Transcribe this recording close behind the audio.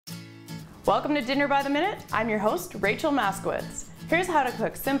Welcome to Dinner by the Minute. I'm your host, Rachel Maskowitz. Here's how to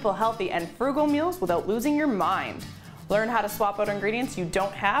cook simple, healthy, and frugal meals without losing your mind. Learn how to swap out ingredients you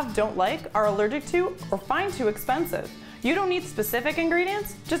don't have, don't like, are allergic to, or find too expensive. You don't need specific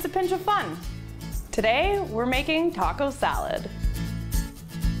ingredients, just a pinch of fun. Today, we're making taco salad.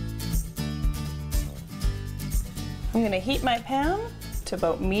 I'm gonna heat my pan to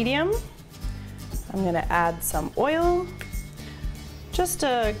about medium. I'm gonna add some oil, just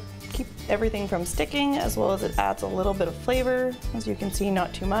to keep everything from sticking, as well as it adds a little bit of flavor. As you can see,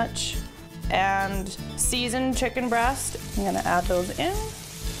 not too much. And seasoned chicken breast, I'm gonna add those in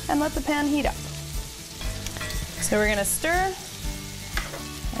and let the pan heat up. So we're gonna stir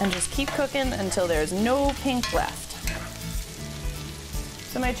and just keep cooking until there's no pink left.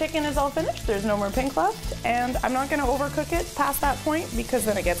 So my chicken is all finished, there's no more pink left, and I'm not gonna overcook it past that point because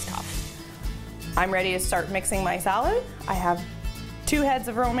then it gets tough. I'm ready to start mixing my salad. I have 2 heads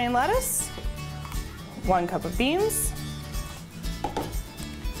of romaine lettuce, 1 cup of beans,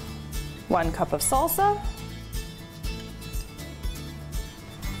 1 cup of salsa,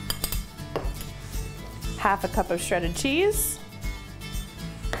 half a cup of shredded cheese,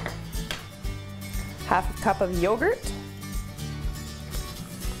 half a cup of yogurt,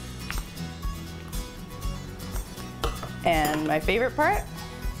 and my favorite part,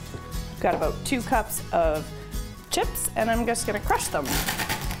 I've got about 2 cups of chips, and I'm just gonna crush them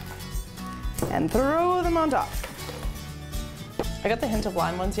and throw them on top. I got the hint of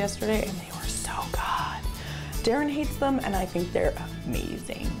lime ones yesterday and they were so good. Darren hates them and I think they're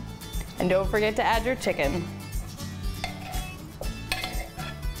amazing. And don't forget to add your chicken.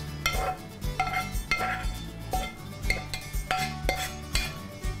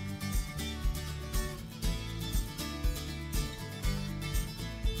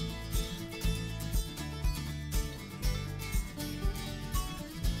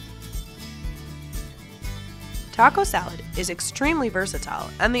 Taco salad is extremely versatile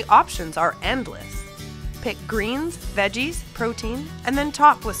and the options are endless. Pick greens, veggies, protein, and then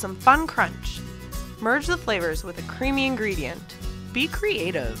top with some fun crunch. Merge the flavors with a creamy ingredient. Be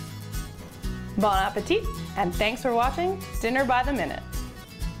creative. Bon appetit, and thanks for watching Dinner by the Minute.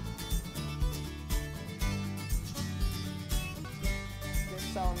 There's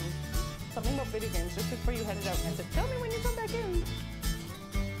something about video games just before you headed out and I said, tell me when you come back in.